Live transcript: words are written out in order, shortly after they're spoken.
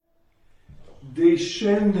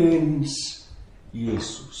descendens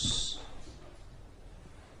Jesus.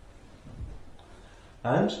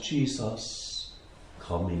 And Jesus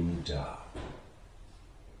coming down.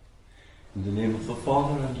 In the name of the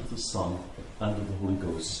Father, and of the Son, and of the Holy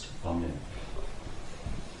Ghost. Amen.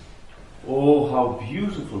 Oh, how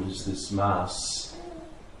beautiful is this Mass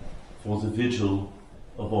for the Vigil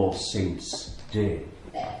of All Saints' Day.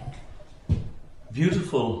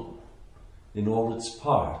 Beautiful in all its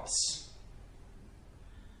parts.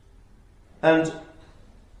 And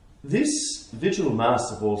this Vigil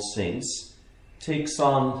Mass of All Saints takes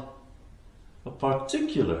on a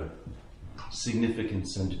particular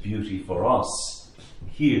significance and beauty for us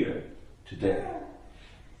here today.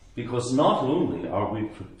 Because not only are we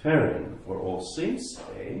preparing for All Saints'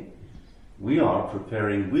 Day, we are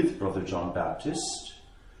preparing with Brother John Baptist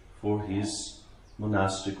for his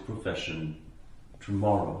monastic profession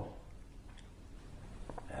tomorrow.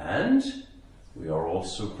 And we are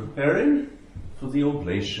also preparing for the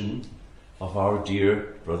oblation of our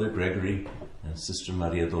dear Brother Gregory and Sister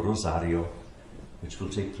Maria do Rosario, which will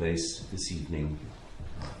take place this evening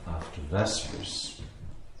after Vespers.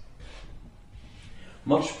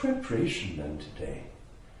 Much preparation then today,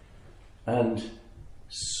 and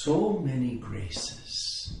so many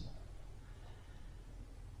graces.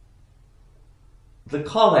 The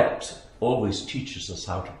Collect always teaches us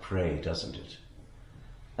how to pray, doesn't it?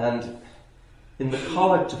 And in the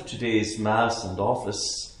Collect of today's Mass and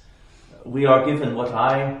Office, we are given what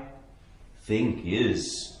I think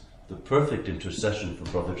is the perfect intercession for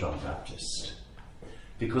Brother John Baptist.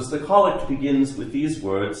 Because the Collect begins with these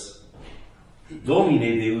words, Domine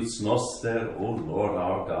Deus Noster, O Lord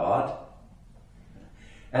our God.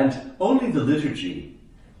 And only the liturgy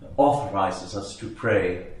authorizes us to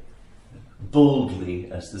pray boldly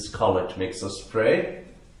as this Collect makes us pray.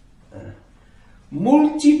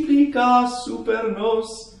 Multiplica super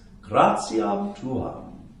nos gratiam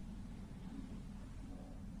tuam.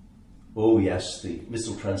 Oh yes, the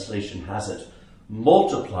Missal translation has it,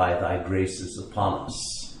 multiply thy graces upon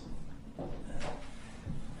us.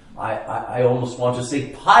 I almost want to say,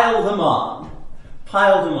 pile them on.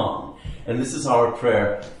 Pile them on. And this is our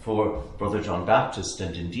prayer for Brother John Baptist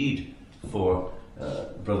and indeed for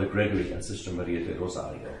Brother Gregory and Sister Maria de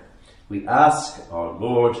Rosario. We ask our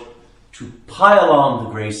Lord to pile on the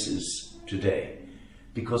graces today,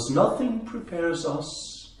 because nothing prepares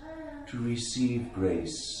us to receive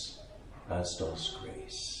grace as does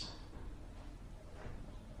grace.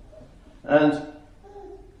 And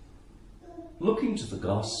looking to the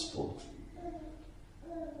Gospel,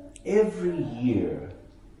 every year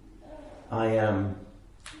I am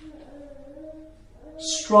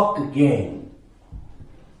struck again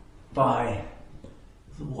by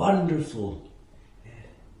the wonderful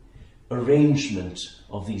arrangement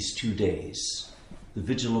of these 2 days, the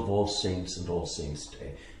Vigil of All Saints and All Saints'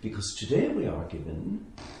 Day, because today we are given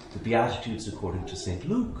the Beatitudes according to St.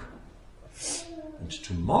 Luke, and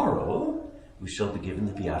tomorrow we shall be given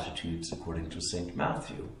the Beatitudes according to St.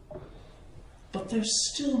 Matthew. But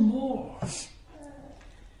there's still more.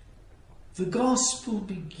 The Gospel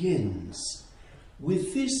begins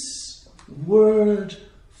with this word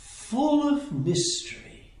full of mystery.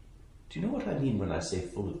 Do you know what I mean when I say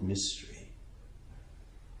full of mystery?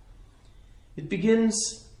 It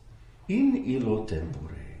begins, in illo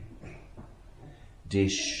tempore,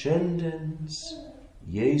 descendens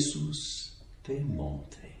Jesus de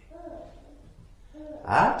monte.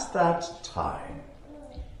 At that time,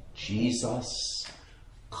 Jesus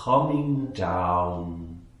coming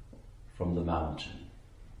down from the mountain.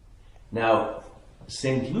 Now,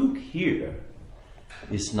 St. Luke here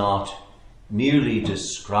is not merely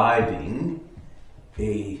describing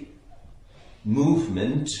a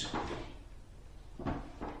movement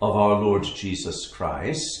of our Lord Jesus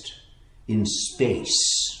Christ in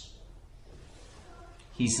space.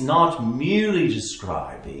 He's not merely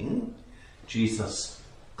describing Jesus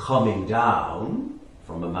coming down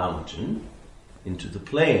from a mountain into the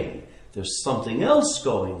plain. There's something else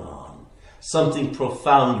going on, something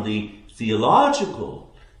profoundly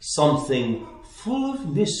theological, something full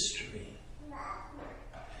of mystery.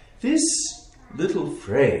 This little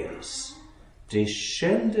phrase,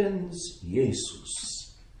 descendens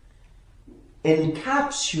Jesus,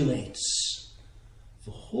 encapsulates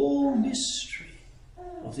the whole mystery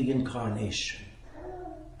of the Incarnation.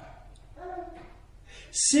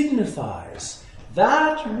 Signifies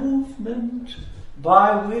that movement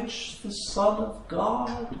by which the Son of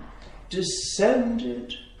God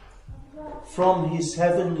descended from his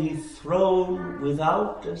heavenly throne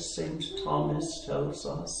without, as St. Thomas tells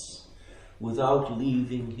us, without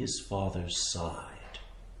leaving his Father's side.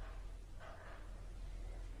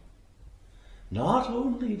 not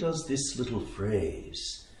only does this little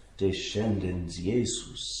phrase, Descendens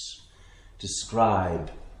Jesus, describe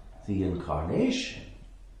the incarnation,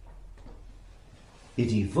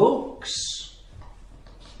 it evokes,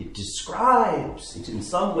 it describes, it in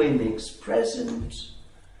some way makes present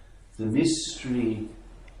the mystery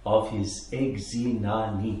of his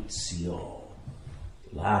exinanitio,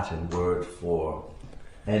 Latin word for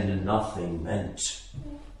and nothing meant.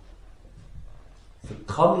 The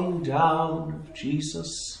coming down of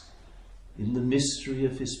Jesus in the mystery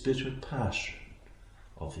of his bitter passion,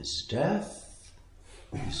 of his death,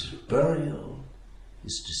 his burial,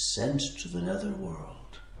 his descent to the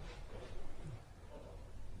netherworld.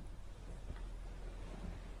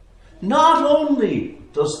 Not only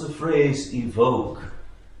does the phrase evoke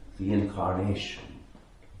the incarnation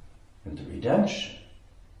and the redemption,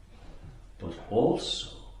 but also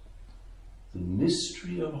the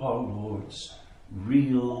mystery of our Lord's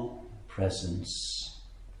real presence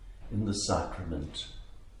in the sacrament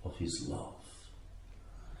of his love.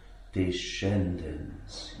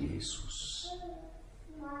 Descendens Jesus.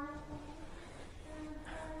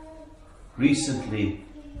 Recently,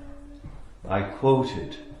 I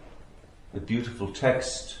quoted the beautiful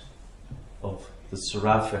text of the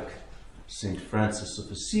seraphic St. Francis of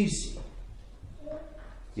Assisi,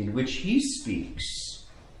 in which he speaks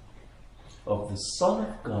of the Son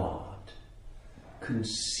of God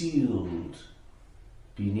concealed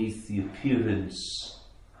beneath the appearance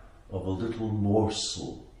of a little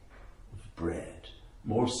morsel of bread.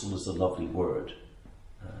 Morsel is a lovely word.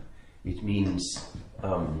 It means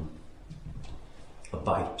a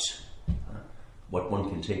bite, what one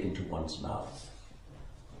can take into one's mouth.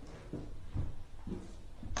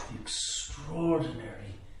 The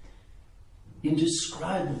extraordinary,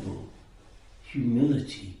 indescribable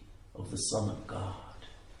humility of the Son of God,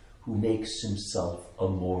 who makes himself a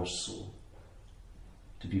morsel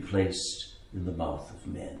to be placed in the mouth of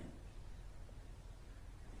men.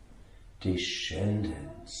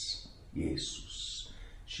 Descendens Jesus,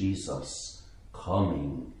 Jesus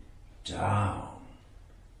coming down,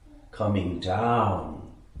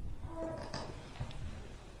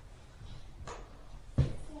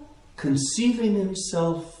 concealing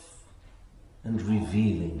himself and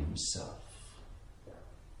revealing himself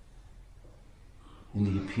in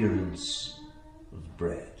the appearance of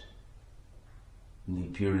bread, in the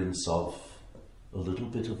appearance of a little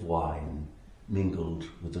bit of wine mingled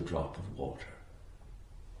with a drop of water.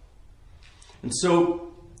 And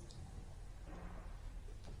so,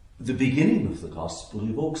 the beginning of the Gospel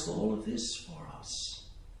evokes all of this for us.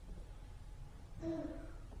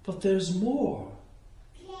 But there's more.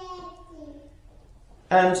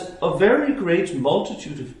 And a very great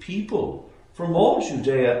multitude of people from all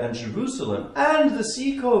Judea and Jerusalem and the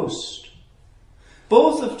seacoast,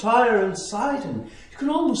 both of Tyre and Sidon, you can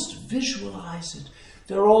almost visualize it.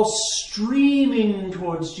 They're all streaming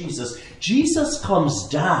towards Jesus. Jesus comes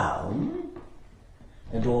down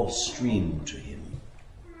and all stream to him.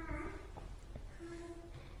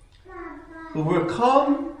 Who were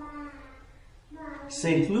come,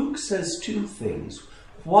 St. Luke says two things.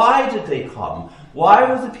 Why did they come? Why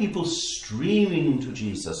were the people streaming to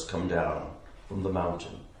Jesus come down from the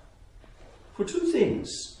mountain? For two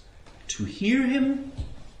things. To hear him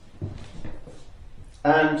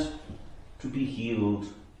and to be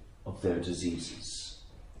healed of their diseases.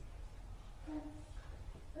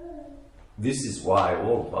 This is why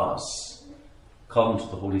all of us come to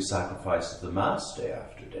the holy sacrifice of the Mass day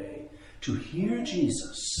after day, to hear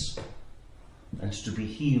Jesus and to be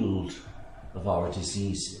healed of our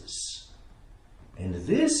diseases. And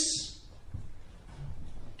this,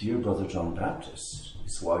 dear Brother John Baptist,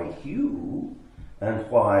 is why you and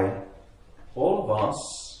why all of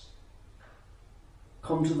us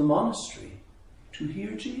come to the monastery to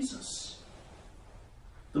hear Jesus.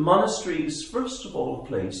 The monastery is first of all a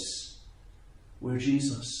place where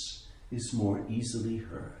Jesus is more easily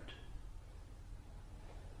heard.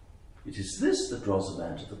 It is this that draws a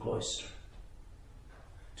man to the cloister.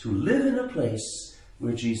 To live in a place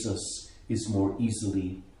where Jesus is more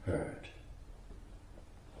easily heard.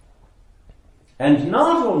 And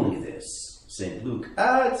not only this, St. Luke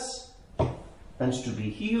adds, and to be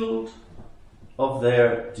healed of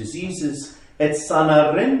their diseases, et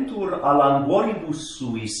sanarentur a languoribus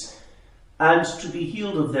suis, and to be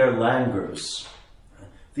healed of their languors,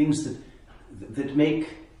 things that make,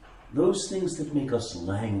 those things that make us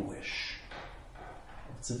languish.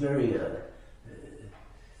 It's a very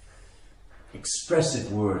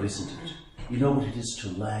expressive word, isn't it? You know what it is to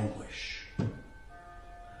languish.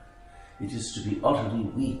 It is to be utterly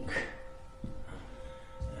weak,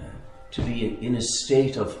 to be in a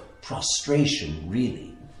state of prostration,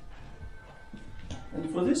 really. And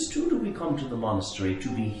for this too do we come to the monastery, to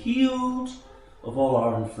be healed of all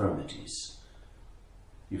our infirmities.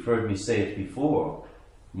 You've heard me say it before,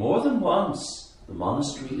 more than once. The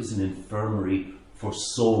monastery is an infirmary for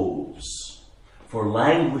souls, for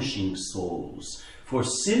languishing souls, for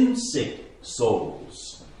sin-sick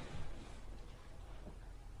souls.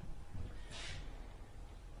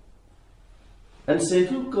 And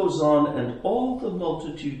St. Luke goes on, and all the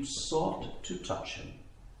multitude sought to touch him.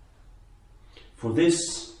 For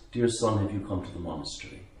this, dear son, have you come to the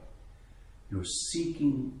monastery. You're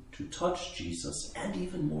seeking to touch Jesus, and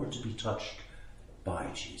even more to be touched by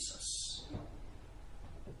Jesus.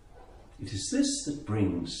 It is this that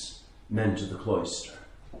brings men to the cloister.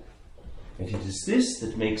 And it is this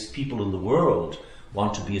that makes people in the world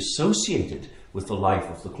want to be associated with the life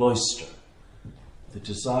of the cloister. The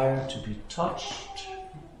desire to be touched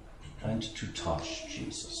and to touch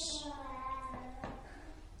Jesus.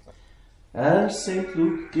 And St.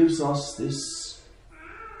 Luke gives us this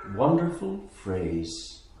wonderful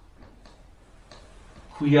phrase,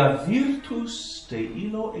 quia virtus de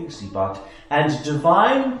illo exibat, and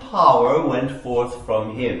divine power went forth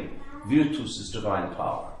from him. Virtus is divine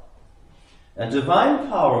power. And divine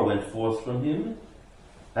power went forth from him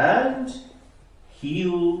and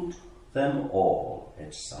healed them all,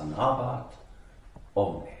 et sanabat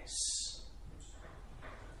omnes.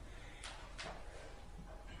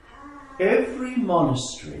 Every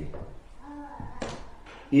monastery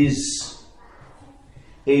is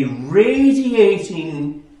a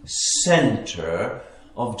radiating center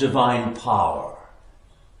of divine power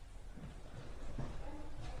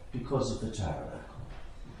because of the tabernacle.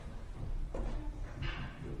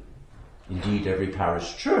 Indeed, every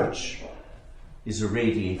parish church is a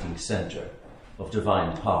radiating center of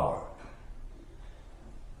divine power.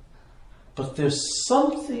 But there's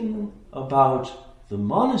something about the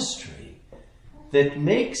monastery that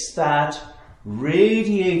makes that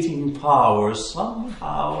radiating power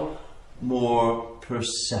somehow more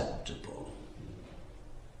perceptible.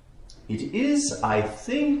 It is, I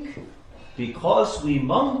think, because we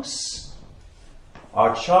monks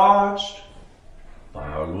are charged by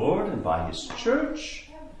our Lord and by his church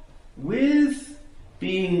with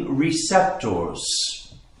being receptors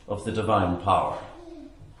of the divine power.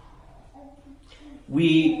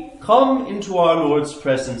 We come into our Lord's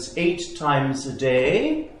presence 8 times a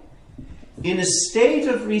day in a state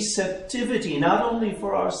of receptivity, not only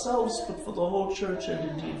for ourselves, but for the whole church and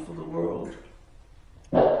indeed for the world.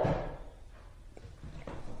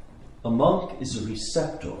 A monk is a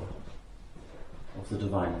receptor of the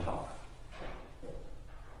divine power.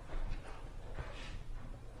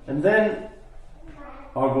 And then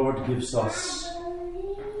our Lord gives us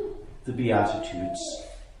the Beatitudes.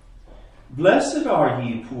 Blessed are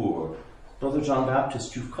ye poor. Brother John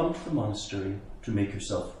Baptist, you've come to the monastery to make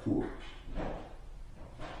yourself poor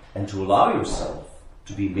and to allow yourself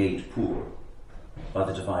to be made poor by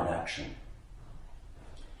the divine action.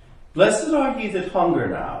 Blessed are ye that hunger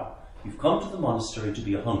now. You've come to the monastery to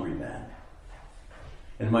be a hungry man.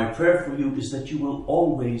 And my prayer for you is that you will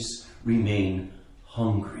always remain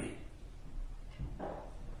hungry.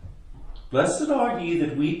 Blessed are ye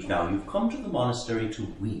that weep now. You've come to the monastery to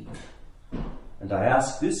weep. And I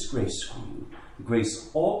ask this grace for you, the grace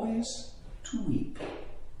always to weep.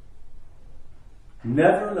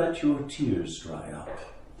 Never let your tears dry up.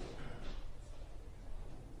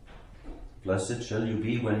 Blessed shall you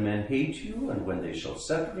be when men hate you, and when they shall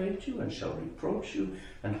separate you, and shall reproach you,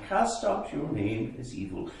 and cast out your name as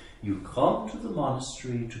evil. You come to the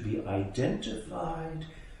monastery to be identified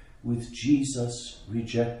with Jesus,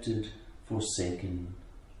 rejected, forsaken,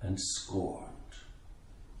 and scorned.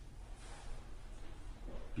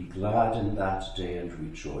 Be glad in that day and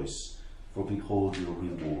rejoice, for behold, your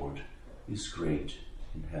reward is great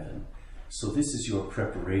in heaven. So this is your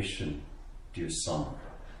preparation, dear son,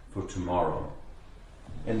 for tomorrow.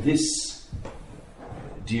 And this,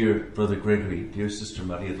 dear Brother Gregory, dear Sister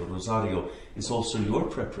Maria del Rosario, is also your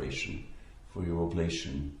preparation for your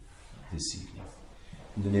oblation this evening.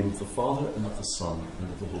 In the name of the Father, and of the Son, and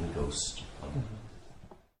of the Holy Ghost. Amen.